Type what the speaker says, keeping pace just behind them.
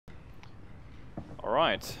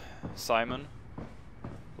Alright, Simon,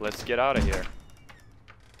 let's get out of here.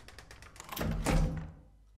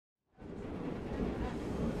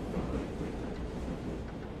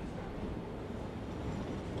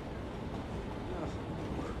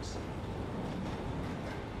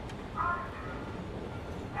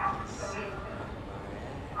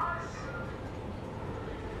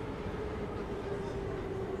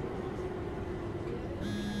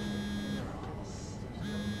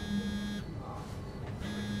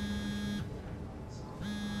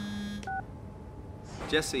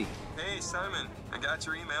 Jesse. Hey, Simon. I got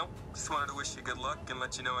your email. Just wanted to wish you good luck and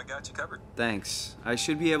let you know I got you covered. Thanks. I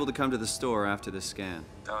should be able to come to the store after the scan.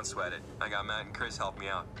 Don't sweat it. I got Matt and Chris help me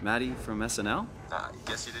out. Matty from SNL?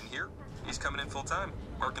 Guess you didn't hear? He's coming in full time,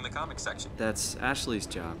 working the comics section. That's Ashley's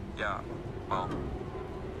job. Yeah, well,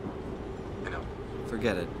 you know.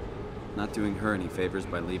 Forget it. Not doing her any favors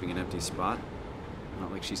by leaving an empty spot.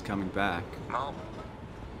 Not like she's coming back. Well,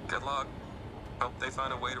 good luck. Hope they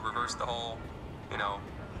find a way to reverse the whole, you know,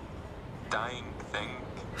 dying thing.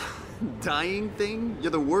 Dying thing?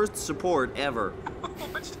 You're the worst support ever.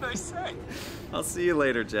 What should I say? I'll see you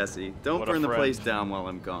later, Jesse. Don't burn the place down while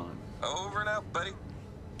I'm gone. Over and out, buddy.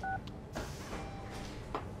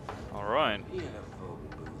 Alright.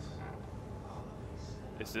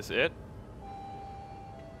 Is this it?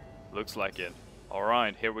 Looks like it.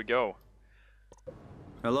 Alright, here we go.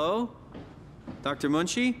 Hello? Dr.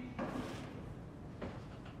 Munchie?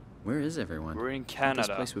 Where is everyone? We're in Canada.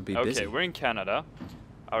 This place would be okay, busy. We're in Canada.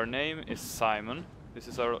 Our name is Simon. This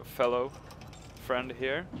is our fellow friend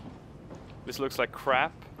here. This looks like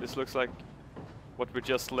crap. This looks like what we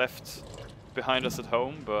just left behind us at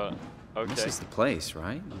home, but okay. This is the place,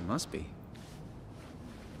 right? It must be.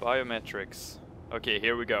 Biometrics. Okay,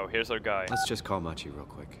 here we go. Here's our guy. Let's just call Machi real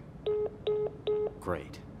quick.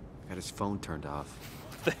 Great. Got his phone turned off.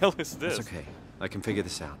 What the hell is this? That's okay. I can figure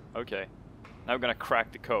this out. Okay. Now we're gonna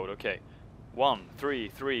crack the code. Okay.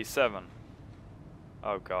 1337.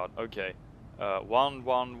 Oh god. Okay.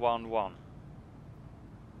 1111.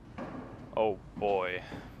 Oh boy.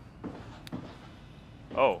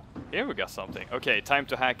 Oh, here we got something. Okay, time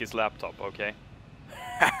to hack his laptop. Okay.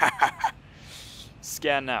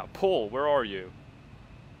 Scan now. Paul, where are you?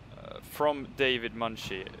 From David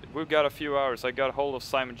Munchie. We've got a few hours. I got hold of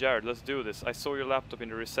Simon Jarrett. Let's do this. I saw your laptop in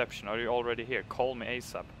the reception. Are you already here? Call me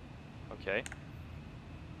ASAP. Okay.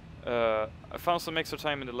 I found some extra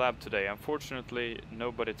time in the lab today. Unfortunately,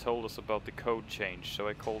 nobody told us about the code change, so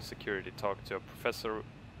I called security, talked to a Professor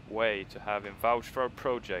Way to have him vouch for our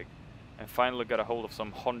project, and finally got a hold of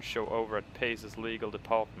some honcho over at Pace's legal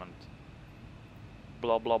department.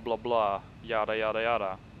 Blah blah blah blah. Yada yada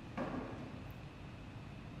yada.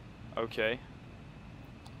 Okay.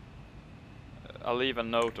 I'll leave a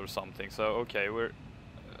note or something. So okay, we're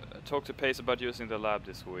talk to Pace about using the lab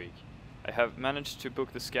this week. I have managed to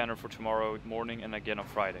book the scanner for tomorrow morning and again on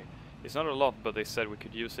Friday. It's not a lot, but they said we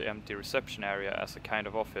could use the empty reception area as a kind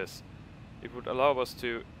of office. It would allow us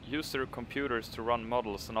to use their computers to run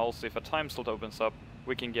models, and also if a time slot opens up,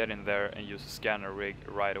 we can get in there and use the scanner rig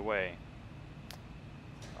right away.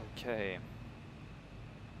 Okay.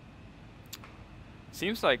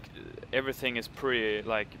 Seems like everything is pretty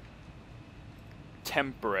like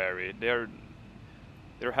temporary. They're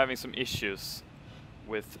having some issues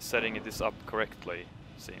with setting this up correctly,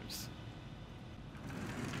 seems.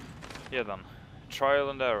 Yeah then. Trial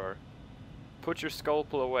and error. Put your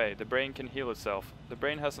scalpel away. The brain can heal itself. The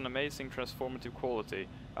brain has an amazing transformative quality,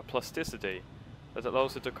 a plasticity, that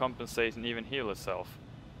allows it to compensate and even heal itself,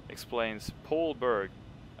 explains Paul Berg,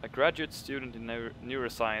 a graduate student in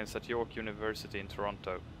neuroscience at York University in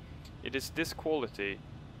Toronto. It is this quality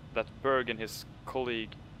that Berg and his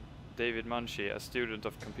colleague David Munchie, a student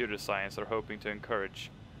of computer science, are hoping to encourage.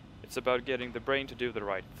 It's about getting the brain to do the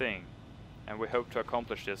right thing, and we hope to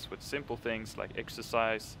accomplish this with simple things like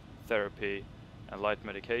exercise, therapy, and light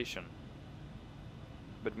medication.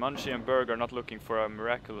 But Munchie and Berg are not looking for a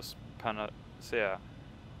miraculous panacea.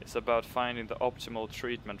 It's about finding the optimal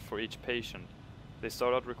treatment for each patient. They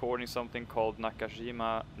start out recording something called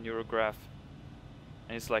Nakajima neurograph,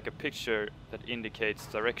 and it's like a picture that indicates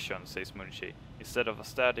direction, says Munchie. Instead of a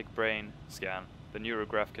static brain scan, the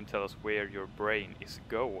neurograph can tell us where your brain is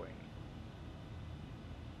going.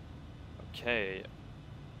 Okay.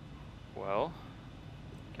 Well,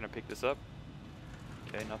 can I pick this up?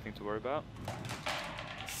 Okay, nothing to worry about.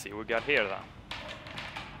 Let's see what we got here then.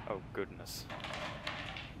 Oh goodness.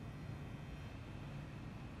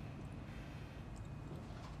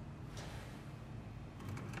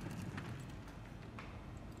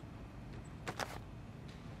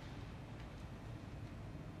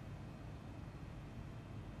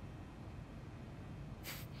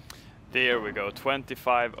 There we go,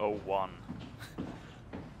 2501.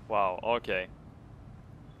 Wow, okay.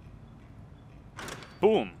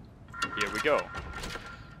 Boom! Here we go.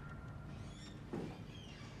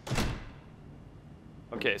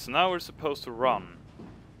 Okay, so now we're supposed to run.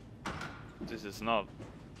 This is not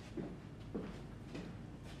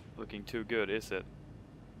looking too good, is it?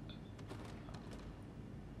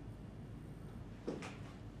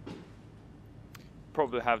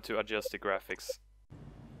 Probably have to adjust the graphics.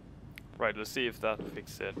 Right, let's see if that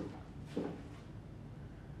fixes it.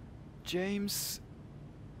 James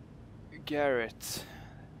Garrett.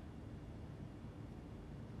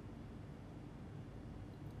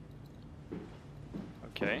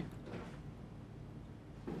 Okay.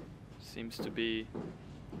 Seems to be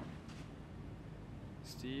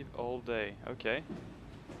Steve all day. Okay.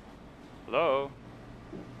 Hello?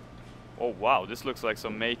 Oh wow, this looks like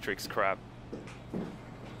some Matrix crap.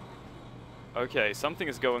 Okay, something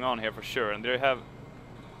is going on here for sure, and they have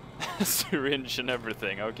a syringe and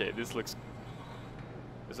everything. Okay, this looks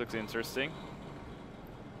interesting.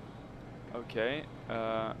 Okay,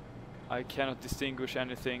 I cannot distinguish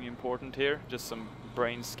anything important here, just some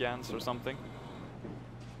brain scans or something.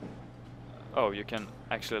 Oh, you can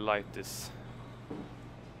actually light this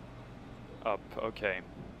up, okay.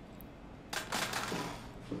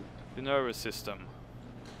 The nervous system.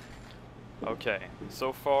 Okay,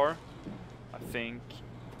 so far I think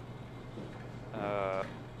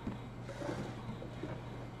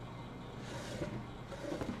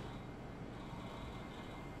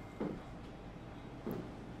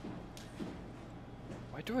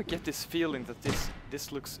why do I get this feeling that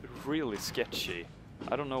this looks really sketchy?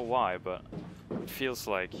 I don't know why, but it feels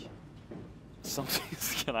like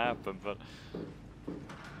something's gonna happen, but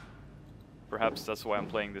perhaps that's why I'm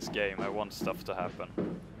playing this game. I want stuff to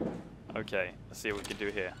happen. Okay, let's see what we can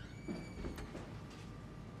do here.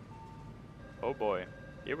 Oh boy,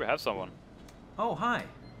 here we have someone. Oh, hi.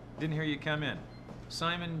 Didn't hear you come in.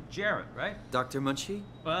 Simon Jarrett, right? Dr. Munchie?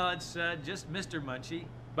 Well, it's just Mr. Munchie,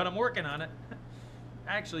 but I'm working on it.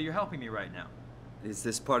 Actually, you're helping me right now. Is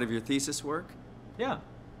this part of your thesis work? Yeah,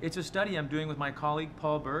 it's a study I'm doing with my colleague,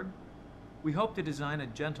 Paul Berg. We hope to design a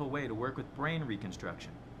gentle way to work with brain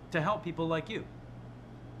reconstruction, to help people like you.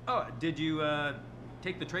 Oh, did you,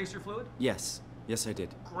 take the tracer fluid? Yes. Yes, I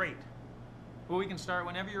did. Great. Well, we can start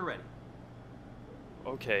whenever you're ready.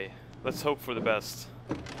 Okay, let's hope for the best.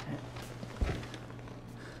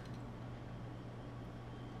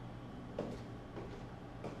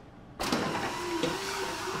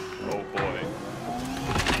 Oh boy.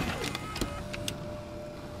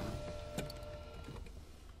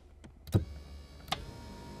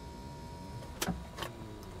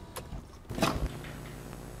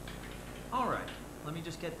 All right, let me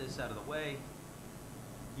just get this out of the way.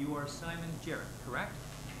 You are Simon Jarrett, correct?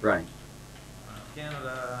 Right.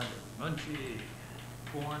 Canada, Munchie,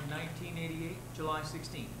 born 1988, July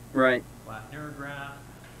 16th. Right. Flat neurograph,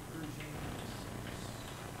 version.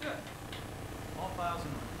 Good. All files in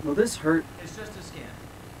order. Will this hurt? It's just a scan.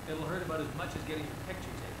 It'll hurt about as much as getting your picture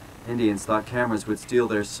taken. Indians thought cameras would steal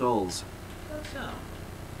their souls. That sound.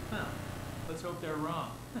 Well, let's hope they're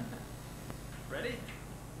wrong. Ready?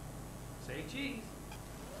 Say cheese.